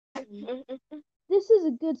This is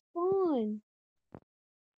a good spawn.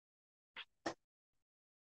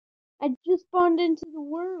 I just spawned into the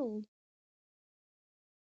world.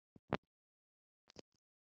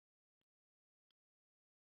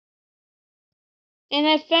 And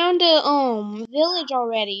I found a village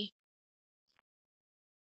already.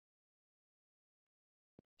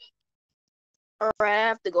 Alright, I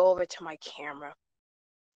have to go over to my camera.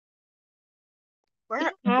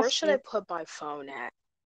 Where should I put my phone at?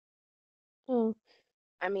 Oh.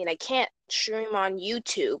 I mean, I can't stream on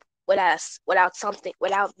YouTube without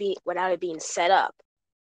it being set up.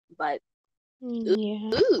 But Yeah.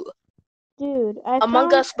 ooh, Dude,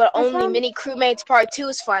 Among Us, but only Mini Crewmates Part 2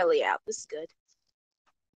 is finally out. This is good.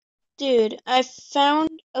 Dude, I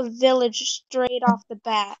found a village straight off the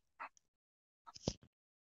bat.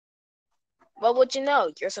 What would you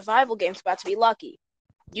know? Your survival game's about to be lucky.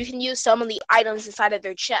 You can use some of the items inside of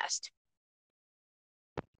their chest.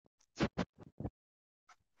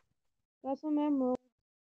 Got some emeralds.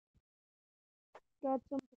 Got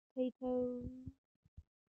some potatoes.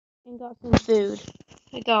 And got some food.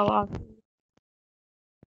 I got a lot of food.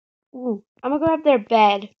 Ooh, I'm gonna grab their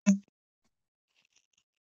bed.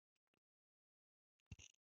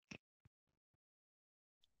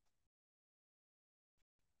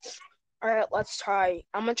 Alright, let's try.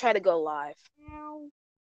 I'm gonna try to go live. Ow.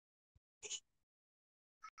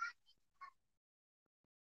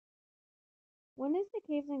 When is the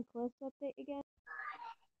Caves and Cliffs update again?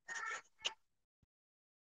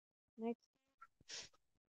 Next.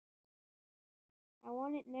 I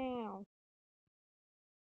want it now.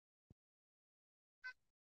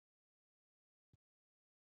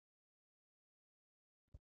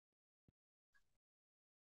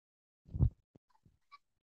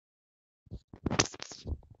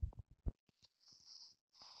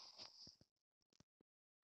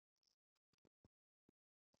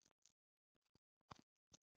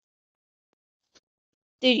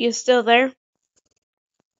 Dude, you still there?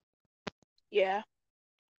 Yeah.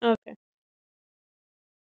 Okay.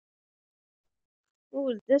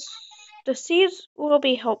 Ooh, the seeds will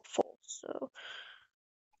be helpful, so.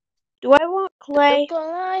 Do I want clay? Don't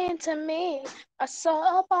go lying to me. I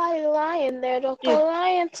saw a body lying there. Don't Dude, go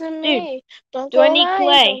lying to me. Don't do I go need lying.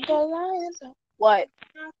 clay? Don't go lying. What?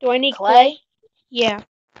 Do I need Clay? Yeah.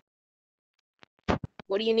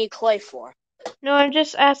 What do you need clay for? No, I'm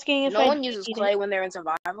just asking if No I one do uses need clay when they're in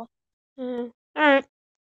survival. it. Alright.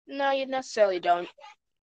 No, you necessarily don't.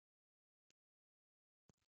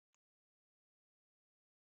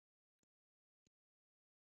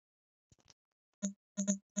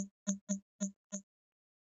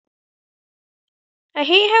 I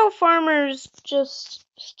hate how farmers just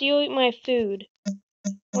steal my food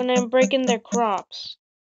when I'm breaking their crops.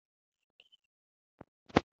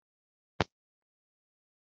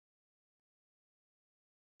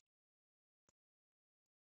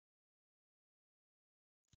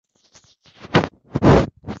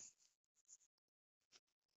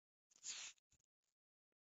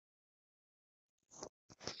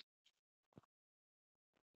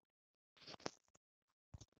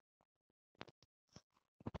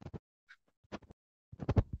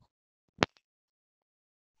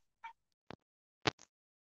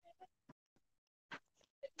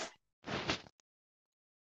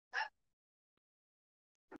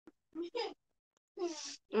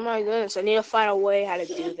 Oh my goodness, I need to find a way how to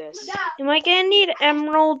do this. Am I gonna need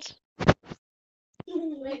emeralds?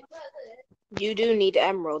 You do need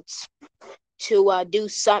emeralds to do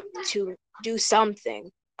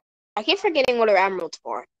something. I keep forgetting what are emeralds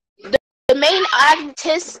for. The main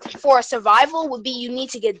test for survival would be you need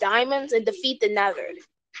to get diamonds and defeat the nether.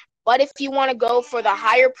 But if you want to go for the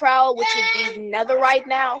higher prowl, which would be netherite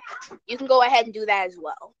now, you can go ahead and do that as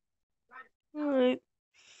well. Alright.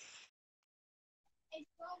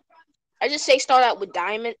 I just say start out with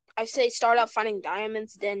diamond. I say start out finding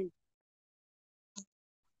diamonds, then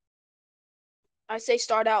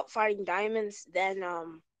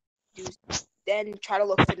then try to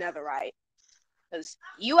look for netherite. Because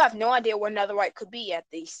you have no idea where netherite could be at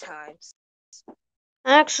these times.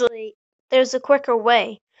 Actually, there's a quicker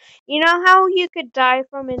way. You know how you could die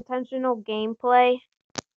from intentional gameplay?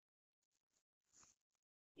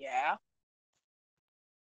 Yeah.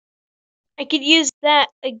 I could use that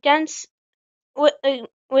against with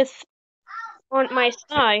on my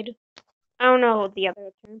side. I don't know the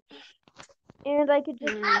other term. And I could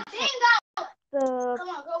just the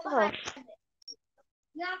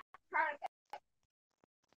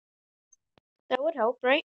that would help,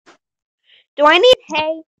 right? Do I need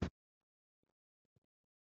hay?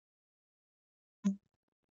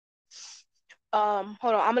 Hold on,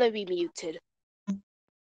 I'm gonna be muted.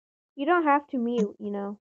 You don't have to mute, you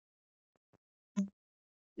know.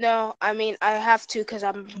 No, I mean I have to because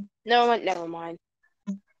I'm. No, never mind.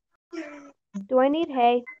 Do I need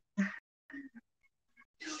hay?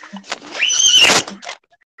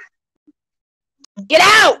 Get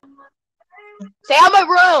out! Stay out my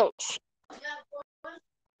room.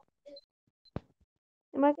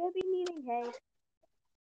 Am I gonna be needing hay?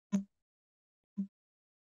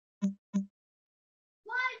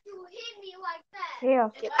 Why do you hit me like that? Yeah.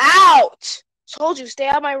 Get out! Told you, stay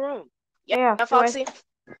out of my room. Yeah. Foxy.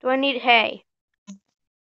 Do I need hay?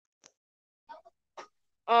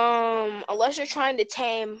 Unless you're trying to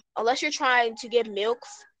get milk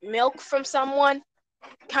from someone,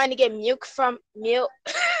 kind of get milk from milk.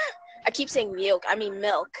 I keep saying milk. I mean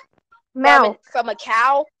milk. Milk. From a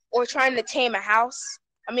cow, or trying to tame a house.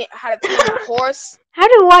 I mean, how to tame a horse. How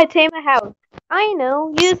do I tame a house? I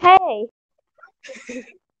know. Use hay.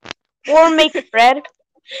 Or make bread.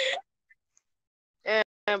 And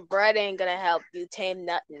bread ain't gonna help you tame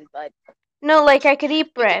nothing, but No, like I could eat you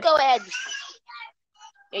can bread. go ahead.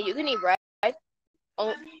 Yeah, you can eat bread.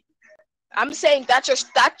 Oh, I'm saying that's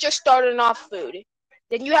your starting off food.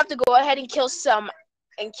 Then you have to go ahead and kill some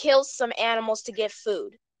animals to get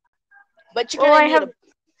food. But you're gonna need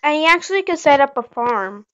I actually could set up a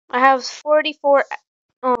farm. I have 44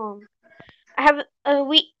 I have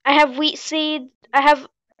wheat seed. I have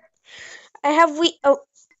wheat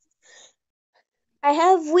I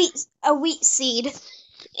have a wheat seed,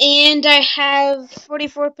 and I have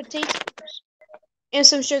 44 potatoes and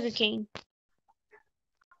some sugarcane.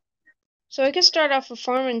 So I could start off a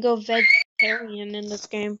farm and go vegetarian in this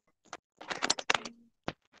game.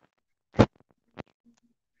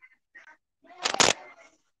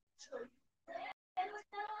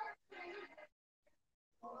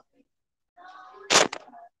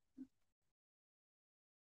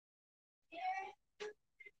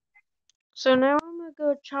 So now I'm gonna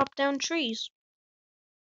go chop down trees.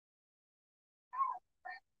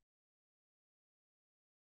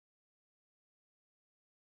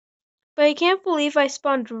 But I can't believe I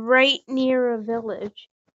spawned right near a village.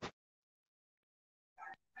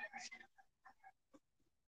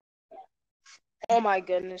 Oh my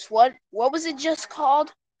goodness. What was it just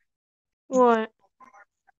called? What?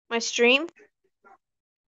 My stream?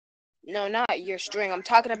 No, not your stream. I'm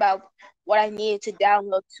talking about what I needed to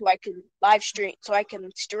download so I can live stream, so I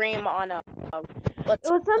can stream on a It was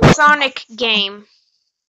some Sonic game.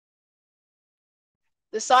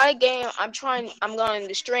 the Sonic game I'm going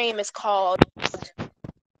to stream is called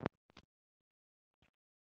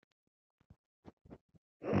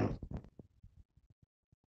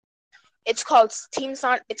It's called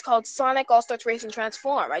Sonic All-Stars Racing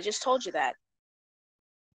Transform. I just told you that.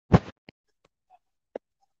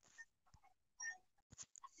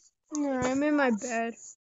 No, I'm in my bed.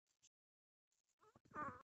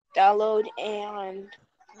 Download and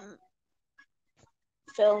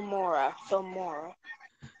Filmora. So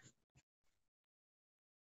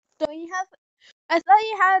you have I thought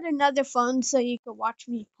you had another phone so you could watch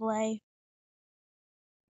me play.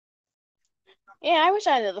 Yeah, I wish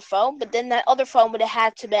I had another phone, but then that other phone would have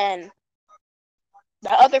had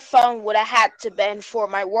to been for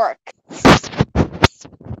my work.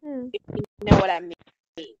 Hmm. If you know what I mean.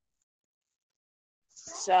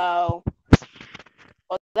 So,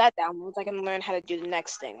 well, that downloads, I can learn how to do the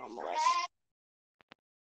next thing on the list.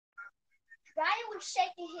 Ryan was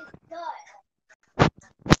shaking his gut.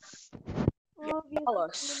 Oh,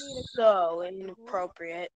 so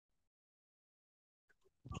inappropriate.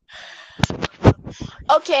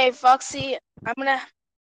 Okay, Foxy, I'm gonna.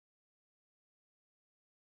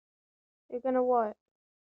 You're gonna what?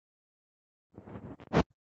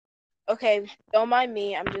 Okay, don't mind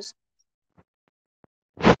me. I'm just.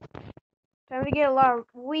 Time to get a lot of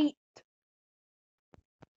wheat.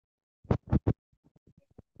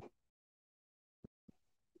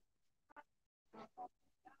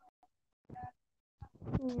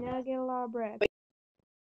 Now get a lot of bread.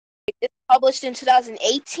 It's published in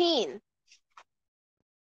 2018.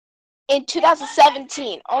 In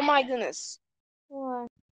 2017. Oh my goodness. What?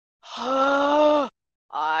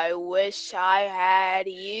 I wish I had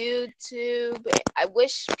YouTube. I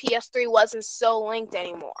wish PS3 wasn't so linked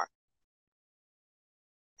anymore.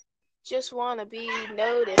 Just wanna be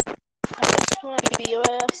noticed. I just wanna be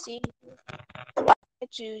UFC. Why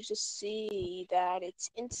can't you just see that it's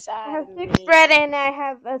I inside have of 6 me? bread and I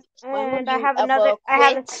When will have you another.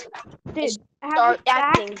 ever quit Dude. I have start a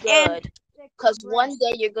stack acting good? and 6 Because bread. one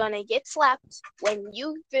day you're gonna get slapped when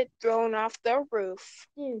you get thrown off the roof.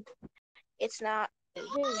 Dude. It's not. Dude.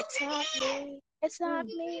 It's not me. It's not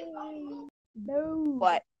me. No.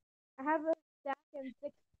 What? I have a stack and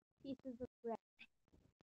 6 pieces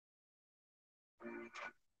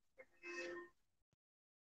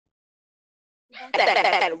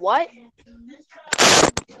that. What? I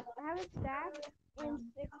have a stack and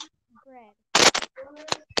 6 bread.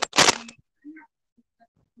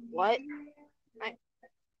 What?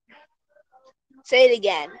 Say it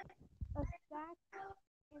again. A stack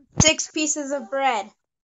and 6 pieces of bread.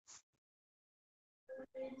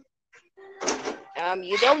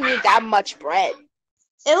 You don't need that much bread.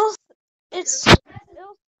 It'll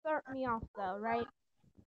start me off though, right?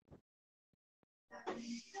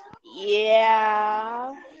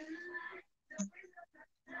 Yeah.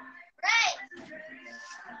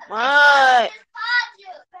 What? I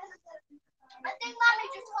think mommy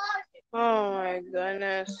just lost it. Oh my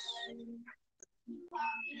goodness.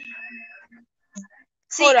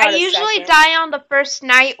 See, Hold I on a usually second. die on the first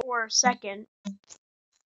night or second.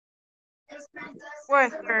 Or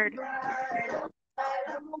third.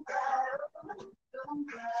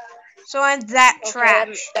 So I'm that Okay,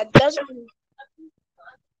 trash. that doesn't.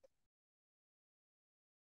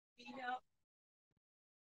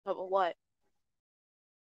 Oh, what?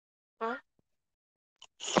 Huh?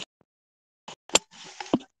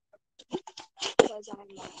 Because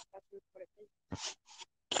I'm not. That's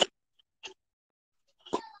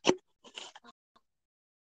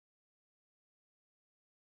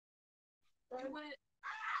what it is.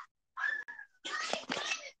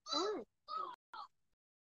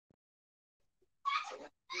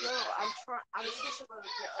 No, I'm trying. I'm supposed to go to the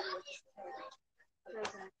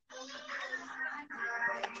other.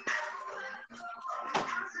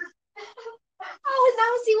 Oh,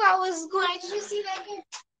 now see where I was going. Did you see that again?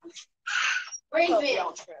 Raven,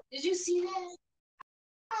 did you see that?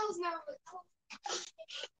 I was not.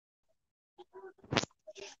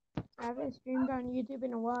 I haven't streamed on YouTube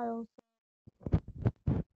in a while.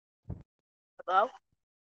 Hello?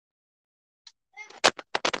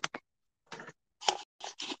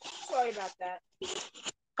 Sorry about that.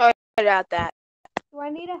 Sorry about that. Do I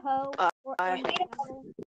need a hoe or a shovel?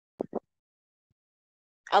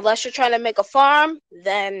 Unless you're trying to make a farm,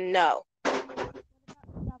 then no. What about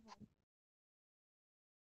shovel?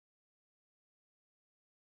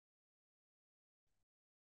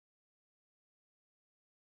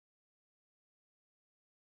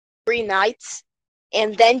 3 nights,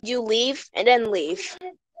 and then you leave, and then leave.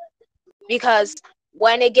 Because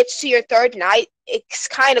when it gets to your 3rd night, it's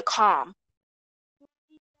kind of calm.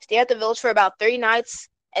 Stay at the village for about 3 nights,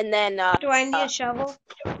 and then Do I need a shovel?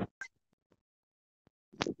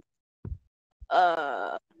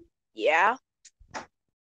 Yeah.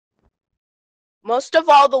 Most of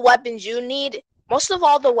all the weapons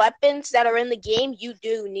that are in the game, you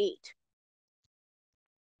do need.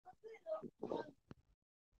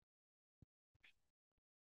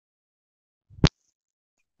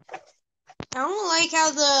 I don't like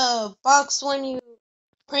how the box when you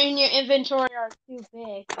put in your inventory are too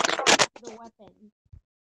big. The weapons.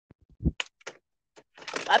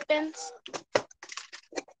 Weapons?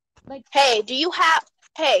 Like, Hey, do you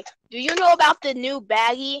know about the new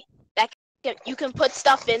baggie that you can put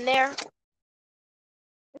stuff in there?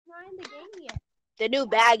 it's not in the game yet. The new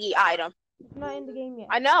baggie item. It's not in the game yet.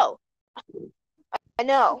 I know.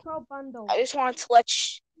 It's called bundle. I just wanted to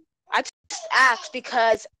I just asked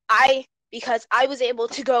because I was able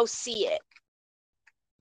to go see it.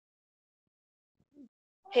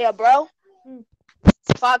 Hey, bro.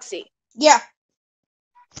 Foxy. Yeah.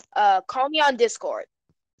 Call me on Discord.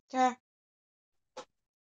 Okay.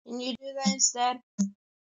 Can you do that instead?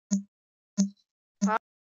 Huh?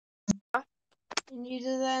 Can you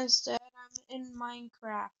do that instead? I'm in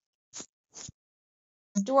Minecraft.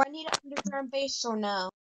 Do I need an underground base or no?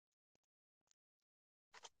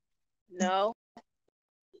 No.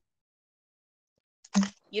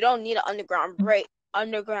 You don't need an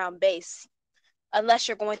underground base unless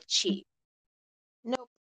you're going to cheat. Nope.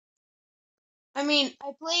 I mean,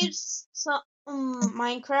 I played some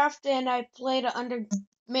Minecraft and I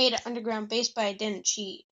made an underground base, but I didn't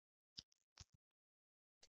cheat.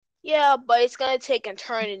 Yeah, but it's gonna take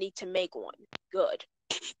eternity to make one good.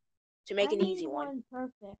 To make an easy one. I need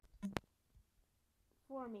one perfect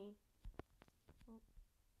for me.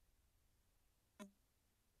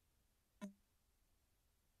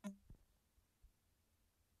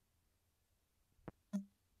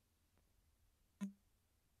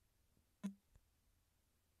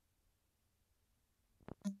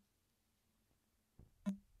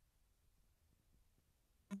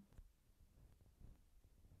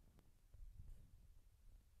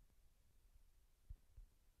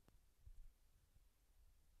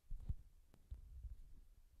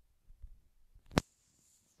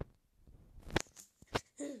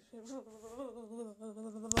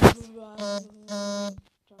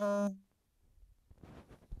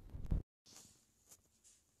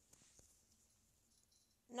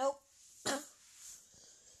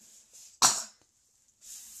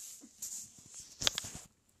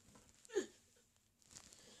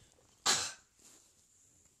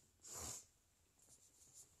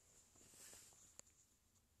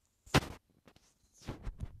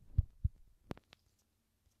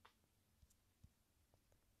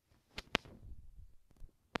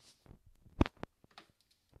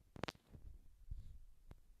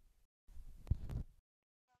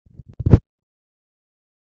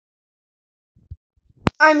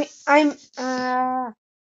 I'm can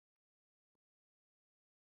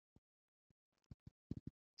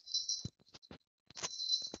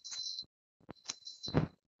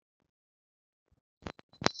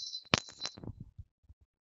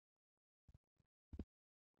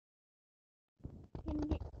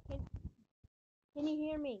you can you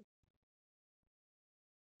hear me?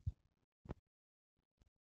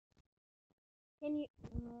 Can you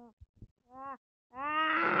ah,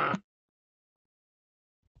 ah.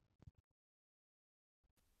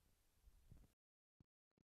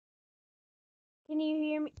 Can you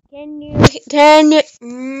hear me? Can you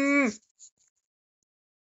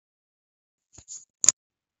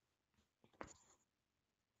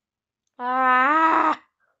ah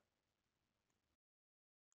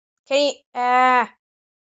can you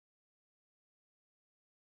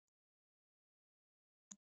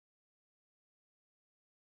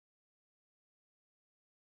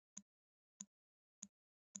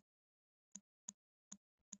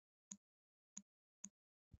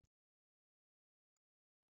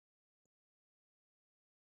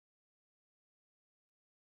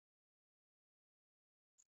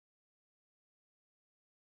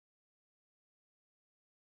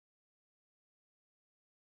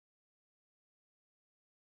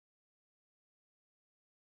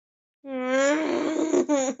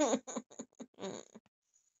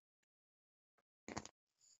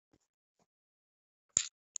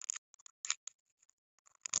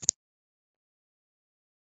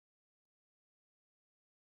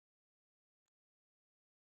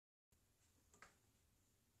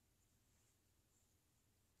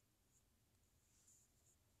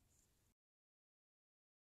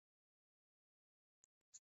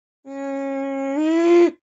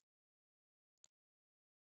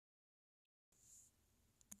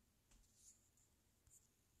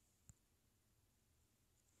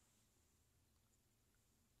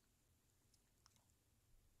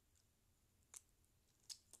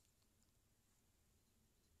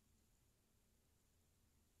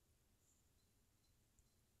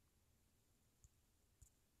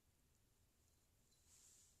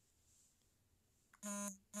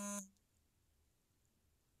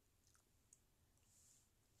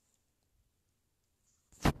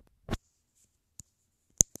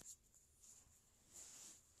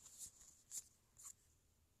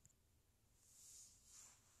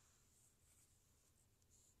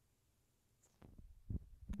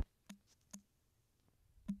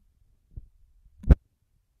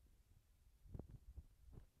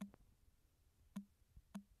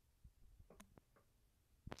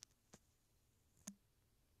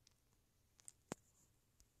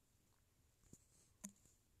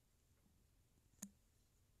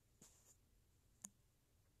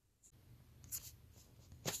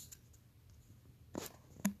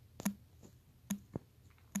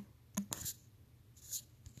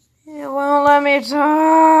It won't let me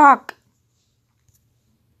talk.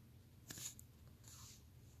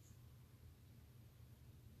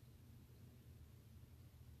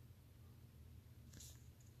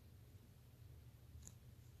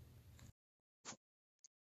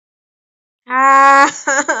 Ah,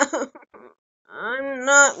 I'm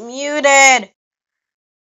not muted.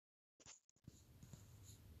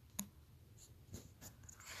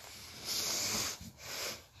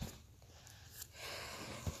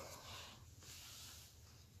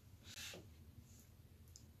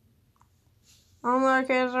 Homework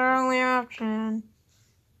is our only option.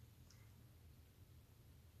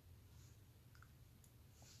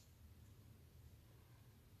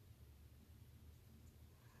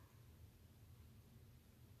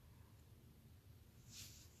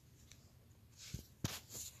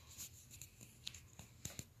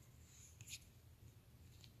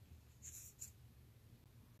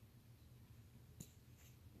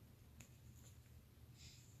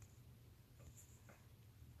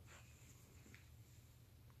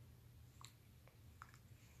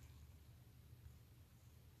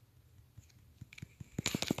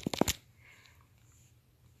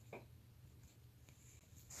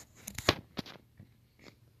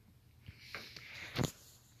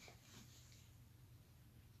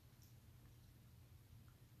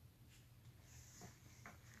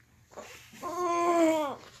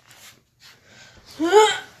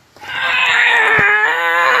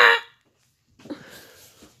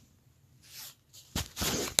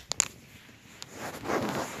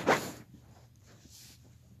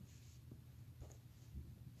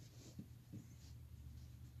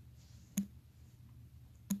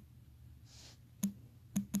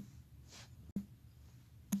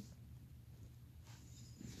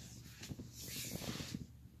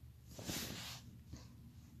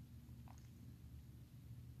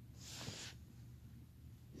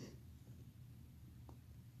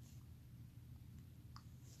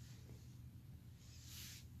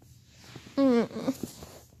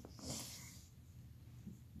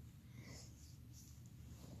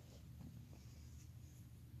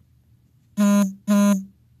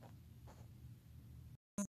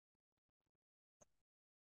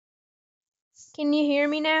 Can you hear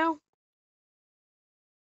me now?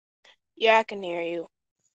 Yeah, I can hear you.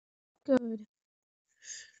 Good.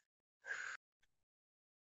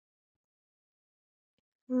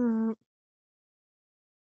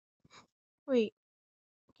 Wait,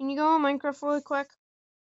 can you go on Minecraft really quick?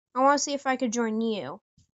 I want to see if I could join you.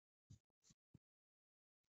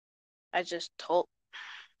 I just told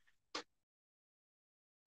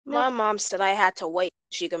Nope. my mom said I had to wait.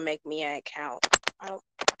 She can make me an account. I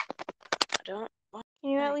don't. Can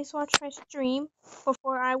you at least watch my stream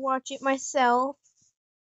before I watch it myself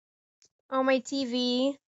on my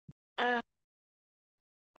TV? Uh,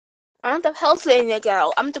 I'm the hell saying it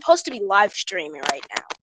out. I'm supposed to be live streaming right now.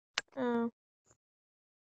 Oh.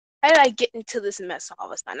 How did I get into this mess all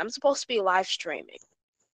of a sudden? I'm supposed to be live streaming.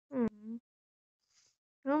 I'm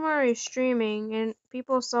already streaming, and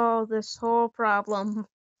people saw this whole problem.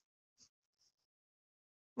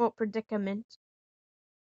 Well, predicament.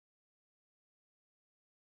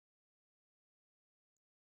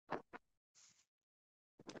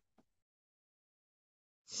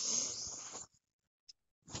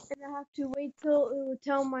 And I have to wait till it will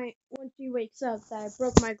tell my when she wakes up that I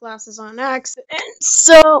broke my glasses on accident.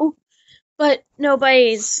 So, but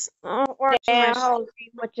nobody's watching my Yeah.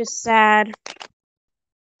 stream, which is sad.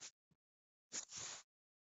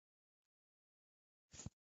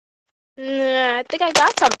 Nah, I think I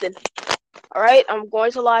got something. All right, I'm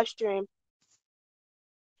going to live stream.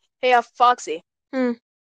 Hey, Foxy. Hmm.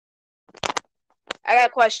 I got a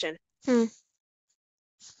question. Hmm.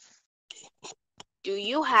 Do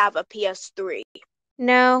you have a PS3?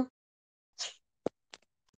 No.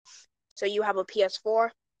 So you have a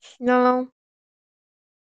PS4? No.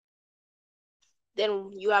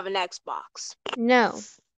 Then you have an Xbox. No.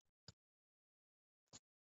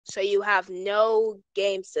 So you have no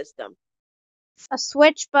game system. A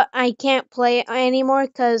Switch, but I can't play it anymore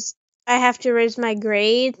because I have to raise my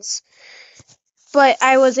grades. But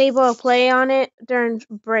I was able to play on it during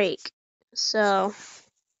break. So.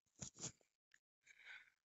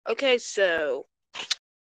 Okay, so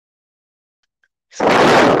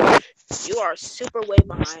you are super way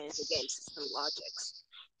behind in the game system logics.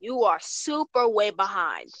 You are super way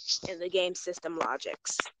behind in the game system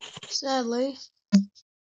logics. Sadly.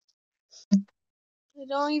 I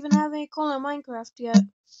don't even have any coal in Minecraft yet.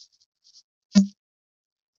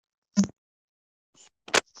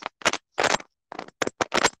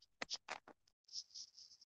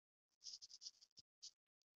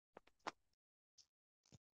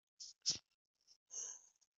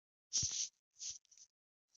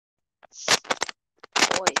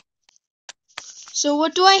 Boy. So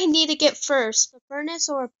what do I need to get first? The furnace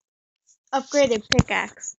or upgraded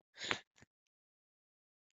pickaxe?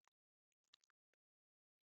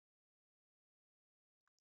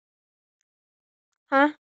 Huh?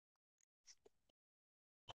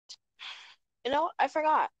 You know, I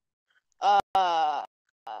forgot.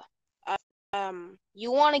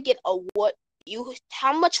 You want to get a wood?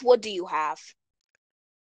 How much wood do you have?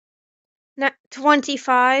 Not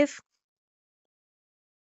 25.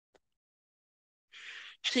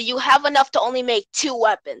 So you have enough to only make 2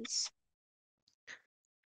 weapons.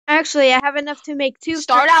 Actually, I have enough to make 2.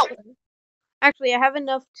 Start out. Actually, I have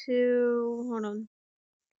enough to. Hold on.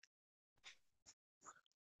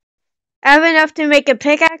 I have enough to make a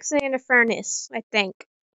pickaxe and a furnace, I think.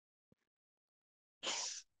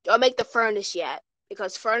 Don't make the furnace yet,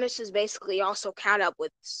 because furnaces basically also count up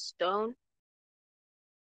with stone.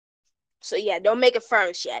 So yeah, don't make a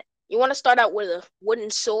furnace yet. You want to start out with a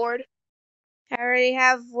wooden sword. I already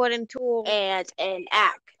have wooden tools. And an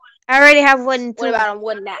axe. I already have wooden tools. What about a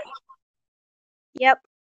wooden axe? Yep.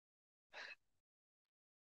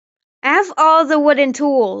 I have all the wooden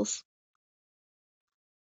tools.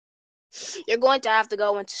 You're going to have to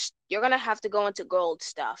go into gold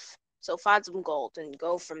stuff. So find some gold and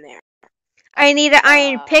go from there. I need an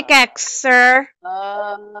iron pickaxe, sir.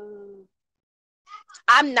 I'm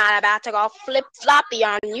not about to go flip floppy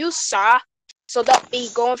on you, sir. So don't be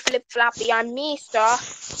going flip floppy on me, sir.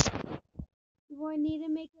 Do I need to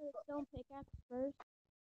make a stone pickaxe first?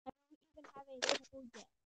 I don't even have a tool yet.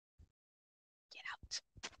 Get out.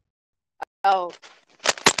 Oh.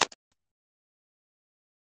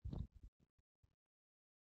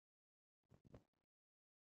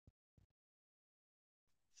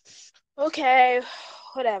 Okay.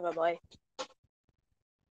 Whatever, boy.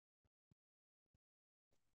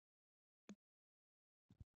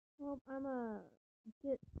 Well, I'm gonna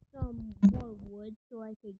get some more wood so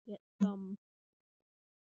I could get some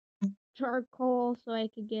charcoal so I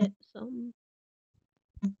could get some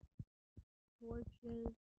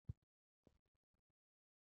torches.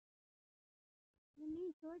 You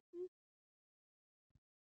need torches?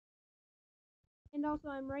 And also,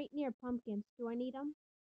 I'm right near pumpkins. Do I need them?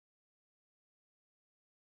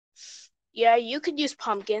 Yeah, you could use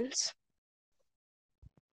pumpkins.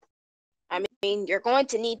 I mean, you're going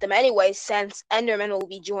to need them anyway since Enderman will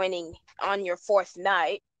be joining on your 4th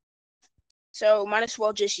night. So might as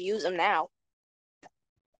well just use them now.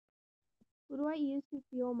 What do I use to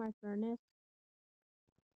fuel my furnace?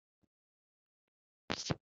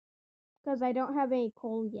 Because I don't have any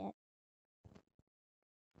coal yet.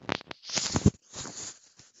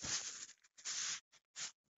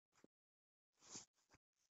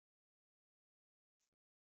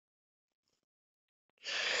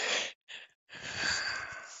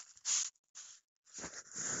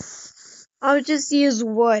 I'll just use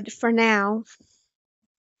wood for now.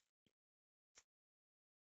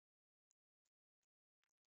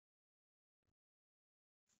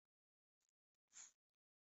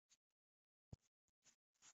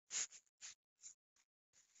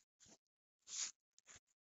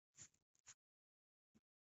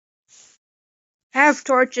 I have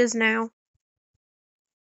torches now.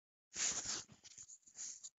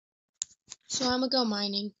 So I'm gonna go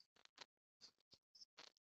mining.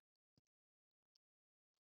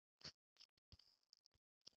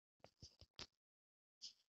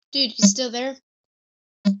 Dude, you still there?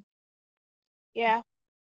 Yeah.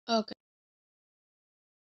 Okay.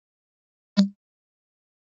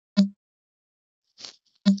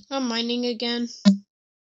 I'm mining again.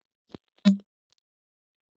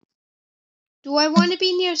 Do I want to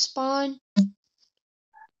be near spawn?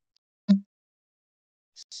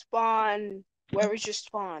 Spawn. Where is your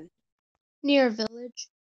spawn? Near a village.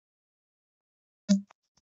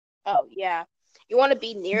 Oh, yeah. You want to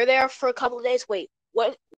be near there for a couple of days? Wait,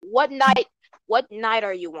 what night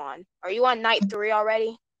are you on? Are you on night 3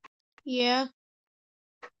 already? Yeah.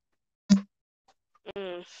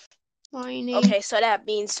 Mm. Mining. Okay, so that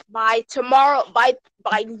means by tomorrow, by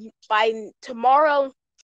tomorrow,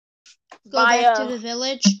 Go back to the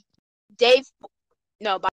village. day,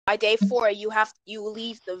 no, by day 4, you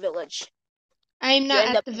leave the village. I'm You not end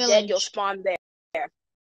at up the dead. village. You'll spawn there.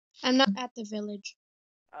 I'm not at the village.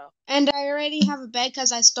 Oh. And I already have a bed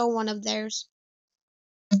because I stole one of theirs.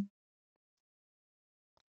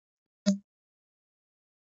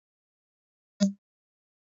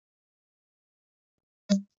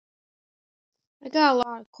 I got a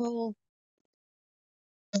lot of coal.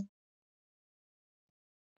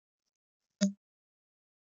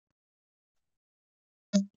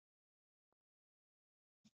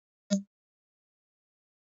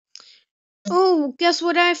 Oh, guess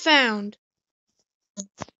what I found?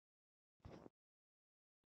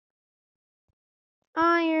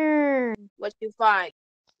 Iron. What you find?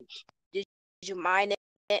 Did you mine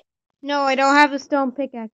it? No, I don't have a stone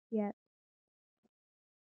pickaxe yet.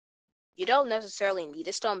 You don't necessarily need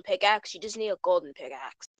a stone pickaxe. You just need a golden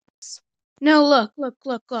pickaxe. No, look.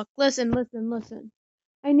 Listen.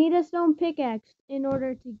 I need a stone pickaxe in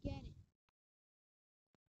order to get it.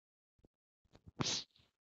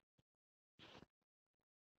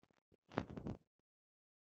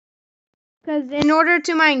 Because in order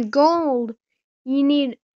to mine gold, you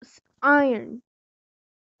need iron.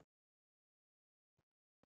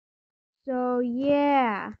 So,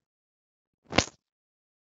 yeah.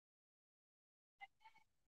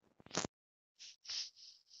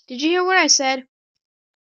 Did you hear what I said?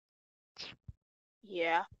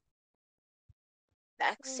 Yeah.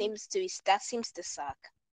 That seems to suck.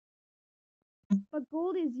 But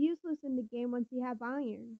gold is useless in the game once you have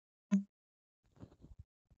iron.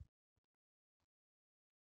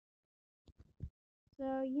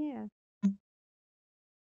 So, yeah.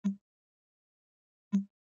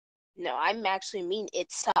 No, I actually mean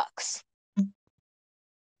it sucks.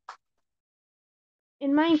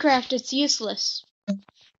 In Minecraft, it's useless.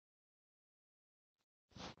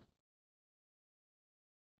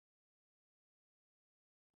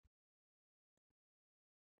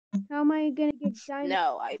 How am I gonna get diamonds?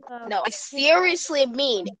 No, I seriously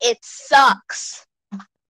mean it sucks.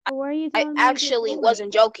 Why are you I telling me to get actually gold?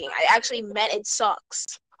 wasn't joking. I actually meant it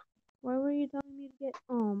sucks. Why were you telling me to get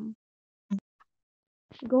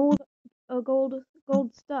gold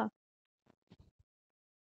gold stuff?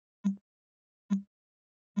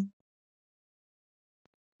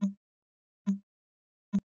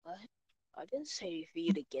 What? I didn't say for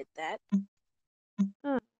you to get that.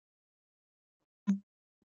 Huh.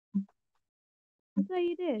 I thought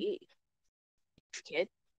you did. You kid.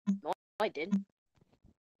 No, I didn't.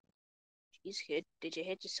 Jeez, kid. Did you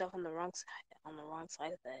hit yourself on the wrong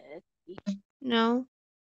side of the head? No.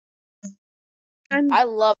 I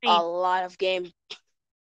love a lot of game.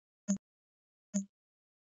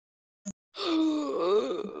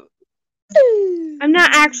 I'm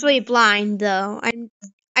not actually blind though.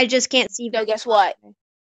 I just can't see. So guess what?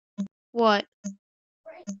 What?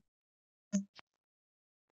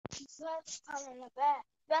 You have to come in the back.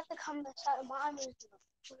 You have to come inside of mommy's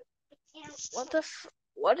room. What the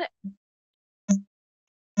what?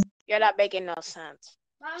 You're not making no sense.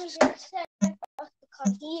 Mommy just said for us to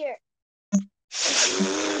come here.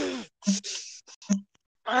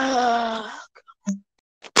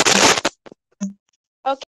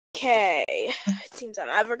 Okay. It seems I'm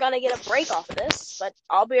never gonna get a break off of this, but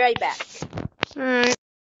I'll be right back. Alright.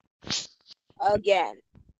 Again.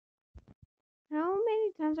 How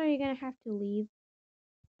many times are you gonna have to leave?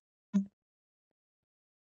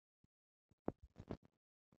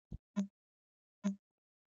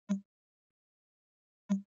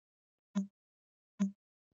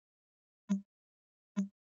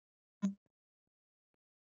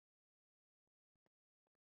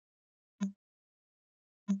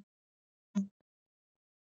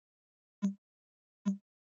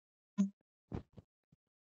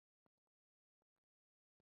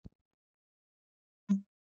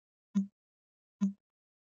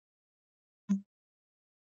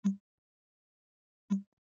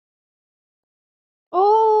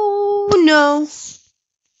 Oh no.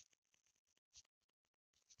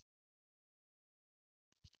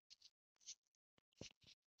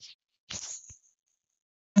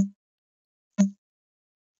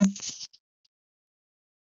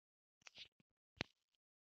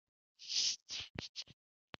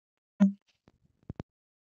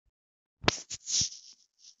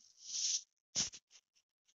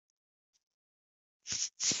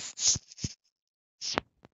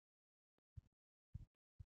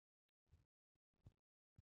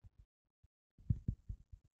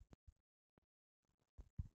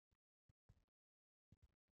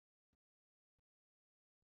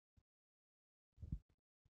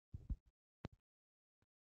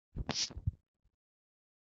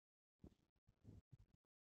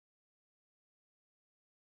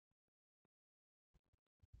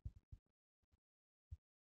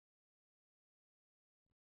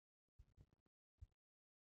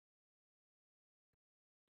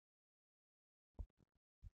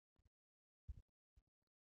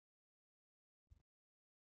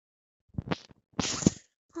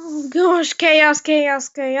 Oh gosh, chaos, chaos,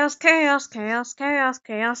 chaos, chaos, chaos, chaos,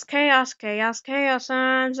 chaos, chaos, chaos, chaos,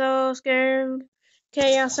 I'm so scared.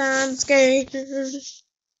 Chaos, I'm scared.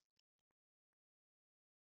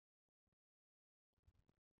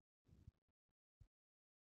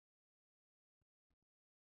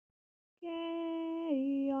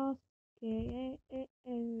 Chaos, chaos,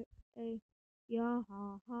 yeah,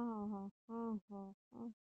 ha, ha, ha, ha, ha, ha.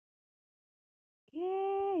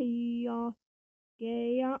 Chaos,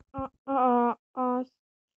 chaos.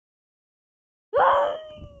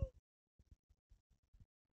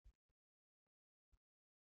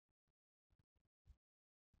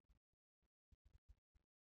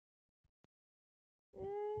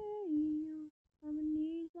 I'm gonna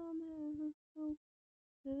need some help.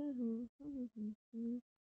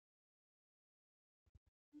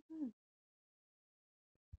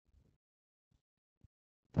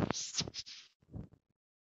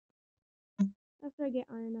 After I get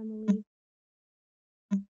iron, I'm gonna leave.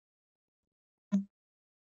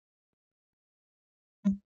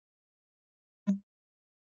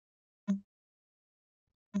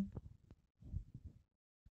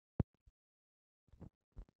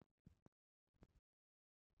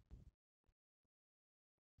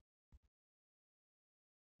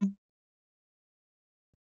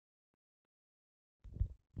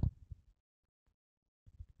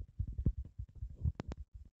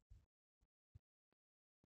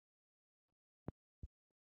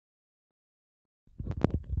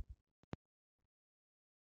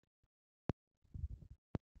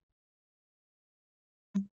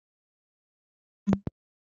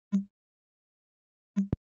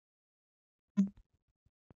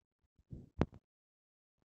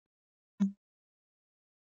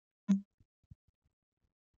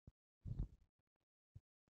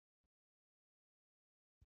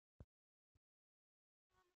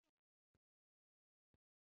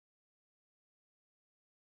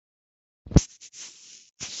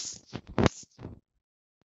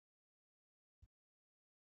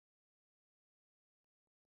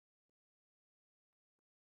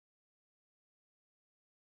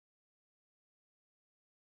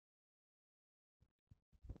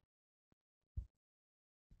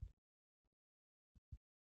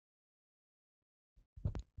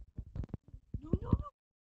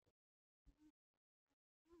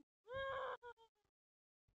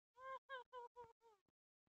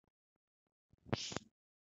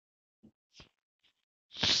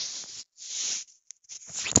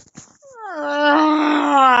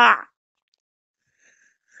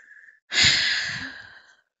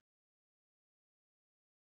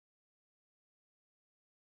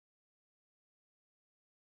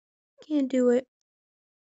 Can't do it.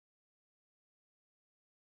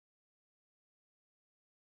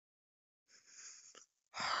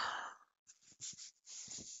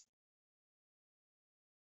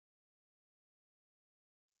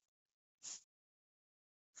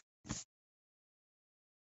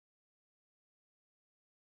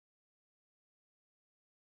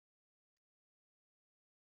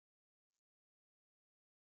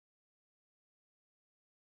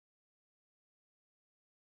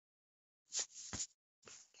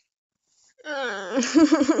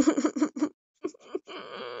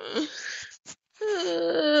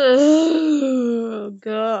 Oh,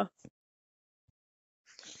 God.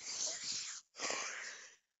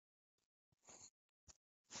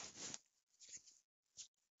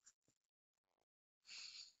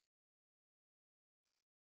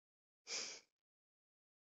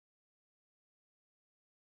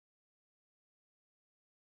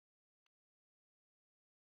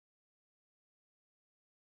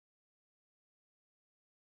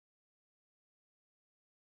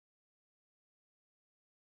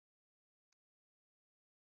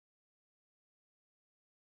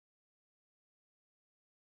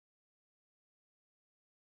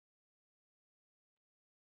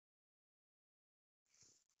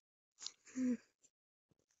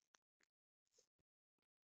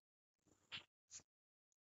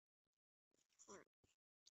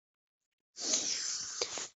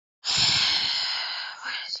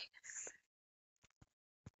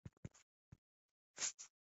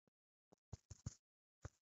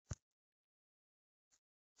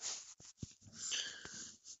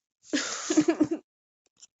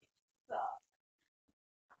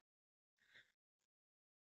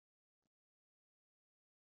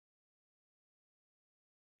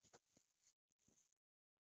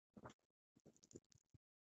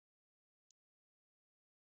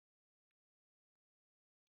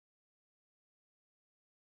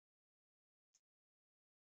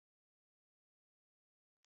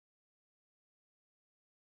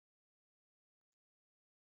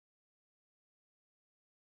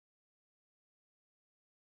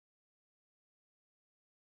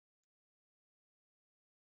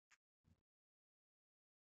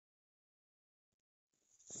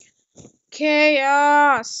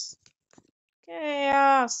 Chaos.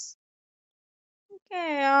 Chaos.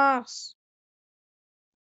 Chaos.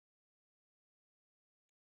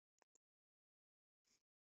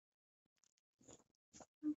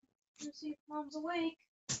 Let's see if Mom's awake.